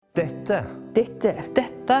Dette. Dette.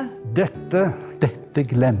 Dette. Dette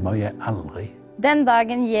glemmer jeg aldri. Den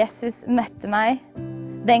dagen Jesus møtte meg,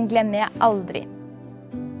 den glemmer jeg aldri.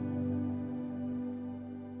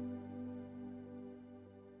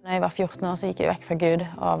 Når jeg var 14 år, så gikk jeg vekk fra Gud,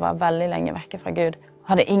 og var veldig lenge vekk fra Gud.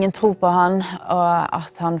 Hadde ingen tro på han, og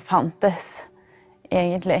at han fantes,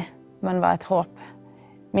 egentlig, men var et håp.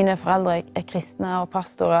 Mine foreldre er kristne og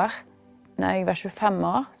pastorer. Når jeg var 25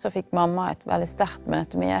 år, så fikk mamma et veldig sterkt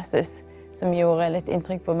møte med Jesus, som gjorde litt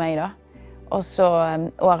inntrykk på meg da. Og så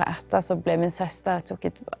året etter så ble min søster tok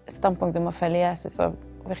et standpunkt om å følge Jesus, og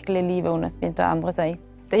virkelig livet hennes begynte å endre seg.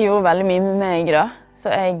 Det gjorde veldig mye med meg da, så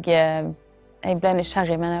jeg ble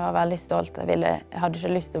nysgjerrig, men jeg var veldig stolt. Jeg hadde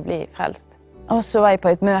ikke lyst til å bli frelst. Og så var jeg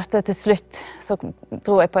på et møte til slutt, så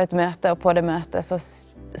dro jeg på et møte, og på det møtet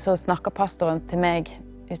så snakket pastoren til meg,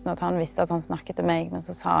 uten at han visste at han snakket til meg, men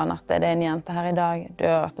så sa han at det er en jente her i dag, du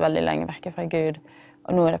har vært veldig lenge vekke fra Gud,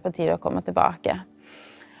 og nå er det på tide å komme tilbake.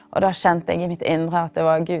 Og da kjente jeg i mitt indre at det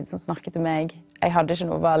var Gud som snakket til meg. Jeg hadde ikke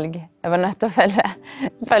noe valg. Jeg var nødt til å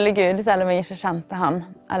følge Gud, selv om jeg ikke kjente han,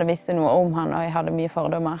 eller visste noe om han, og jeg hadde mye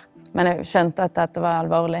fordommer. Men jeg skjønte at dette var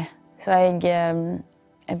alvorlig. Så jeg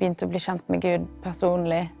begynte å bli kjent med Gud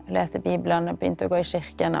personlig, lese Bibelen, og begynte å gå i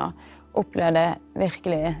kirken, og opplevde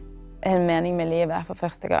virkelig en mening med livet for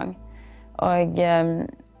første gang. Og jeg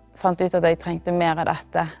fant ut at jeg trengte mer av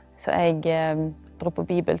dette, så jeg dro på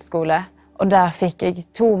bibelskole. Og der fikk jeg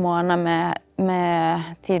 2 måneder med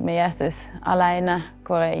tid med Jesus alene,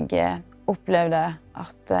 hvor jeg opplevde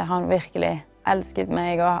at han virkelig elsket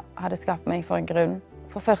meg og hadde skapt meg for en grunn.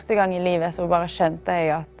 For første gang i livet så bare skjønte jeg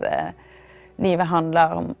at livet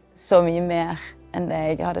handler om så mye mer enn det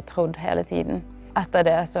jeg hadde trodd hele tiden. Etter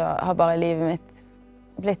det så har bare livet mitt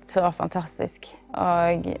blitt så fantastisk,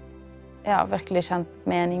 og jeg har virkelig kjent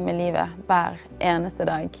mening med livet hver eneste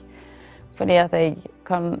dag. Fordi at jeg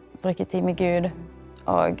kan bruke tid med Gud,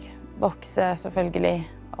 og vokse selvfølgelig,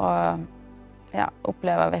 og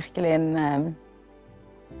opplever virkelig en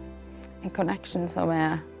connection som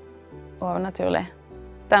er overnaturlig.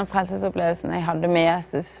 Den frelsesopplevelsen jeg hadde med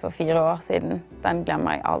Jesus for 4 år siden, den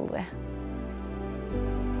glemmer jeg aldri.